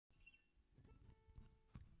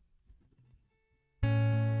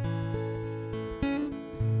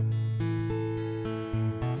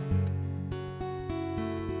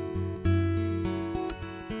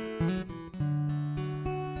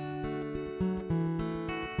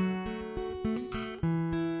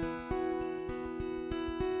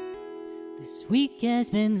week has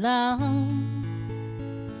been long.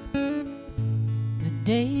 The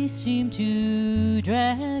days seem to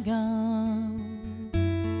drag on,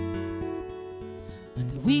 but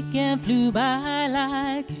the weekend flew by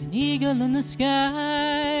like an eagle in the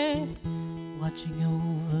sky, watching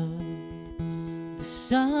over the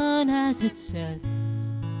sun as it sets.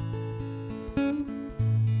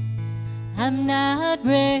 I'm not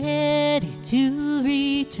ready to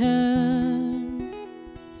return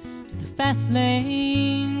to the fast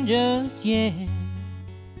lane just yet.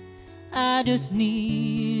 I just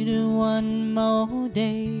need one more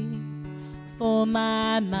day for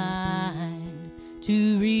my mind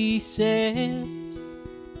to reset.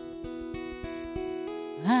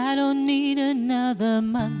 I don't need another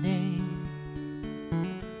Monday,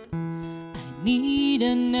 I need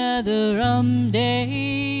another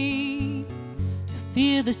day to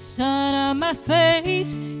feel the sun on my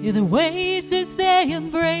face, hear the waves as they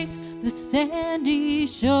embrace the sandy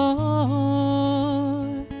shore.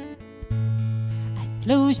 I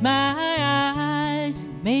close my eyes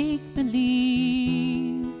and make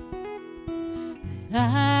believe that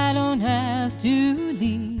I don't have to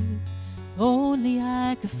leave, only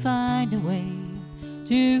I could find a way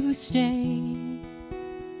to stay.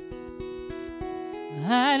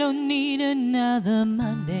 I don't need another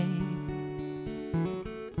Monday,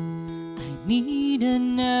 I need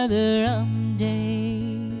another day.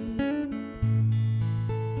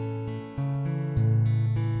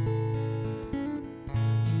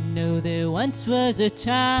 You know, there once was a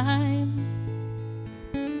time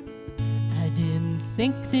I didn't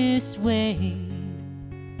think this way.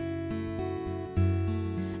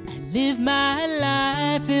 I lived my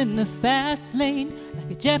life in the fast lane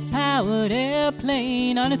like a jet-powered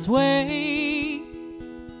airplane on its way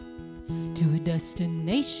to a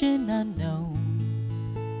destination unknown.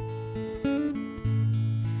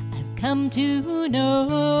 I've come to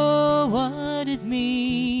know what it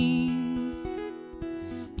means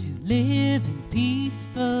to live in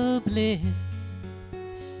peaceful bliss.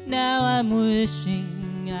 Now I'm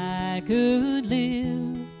wishing I could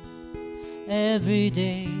live every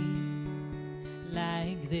day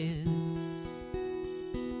like this.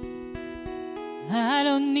 I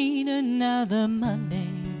don't need another Monday,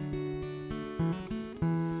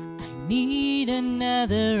 I need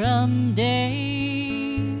another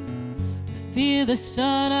day to feel the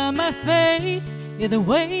sun on my face, hear the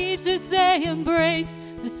waves as they embrace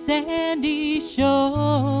the sandy shore.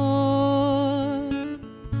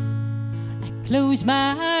 I close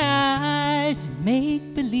my eyes and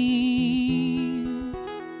make believe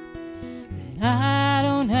that I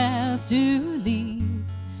don't have to leave,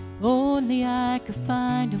 only I could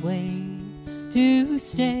find a way to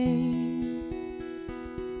stay.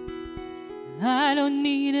 I don't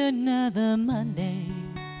need another Monday,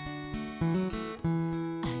 I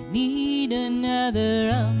need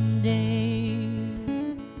another day.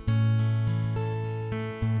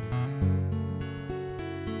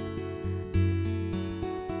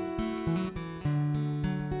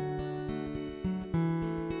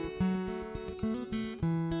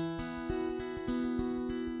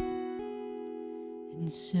 And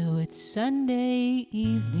so it's Sunday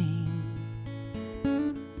evening,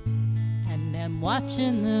 and I'm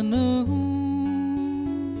watching the moon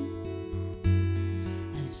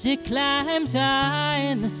as it climbs high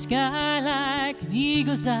in the sky like an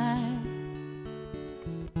eagle's eye,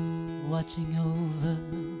 watching over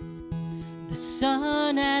the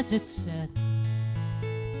sun as it sets.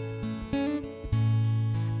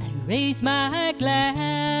 I raise my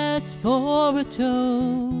glass for a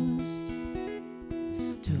toast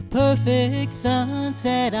to a perfect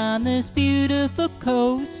sunset on this beautiful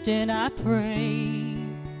coast, and I pray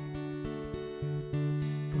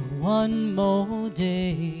for one more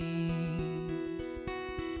day.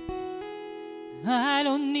 I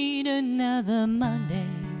don't need another Monday,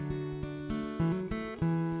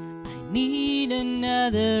 I need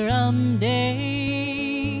another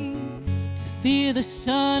day to feel the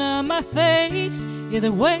sun on my face, hear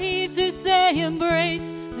the waves as they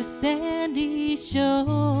embrace the sandy shore.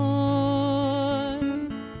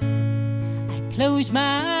 I close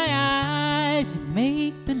my eyes and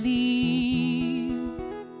make believe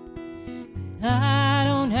that I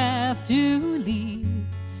don't have to leave,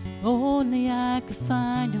 only I could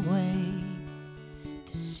find a way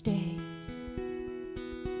to stay.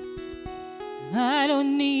 I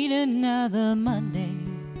don't need another Monday,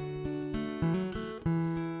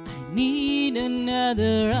 I need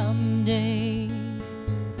another day.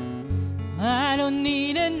 I don't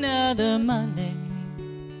need another Monday,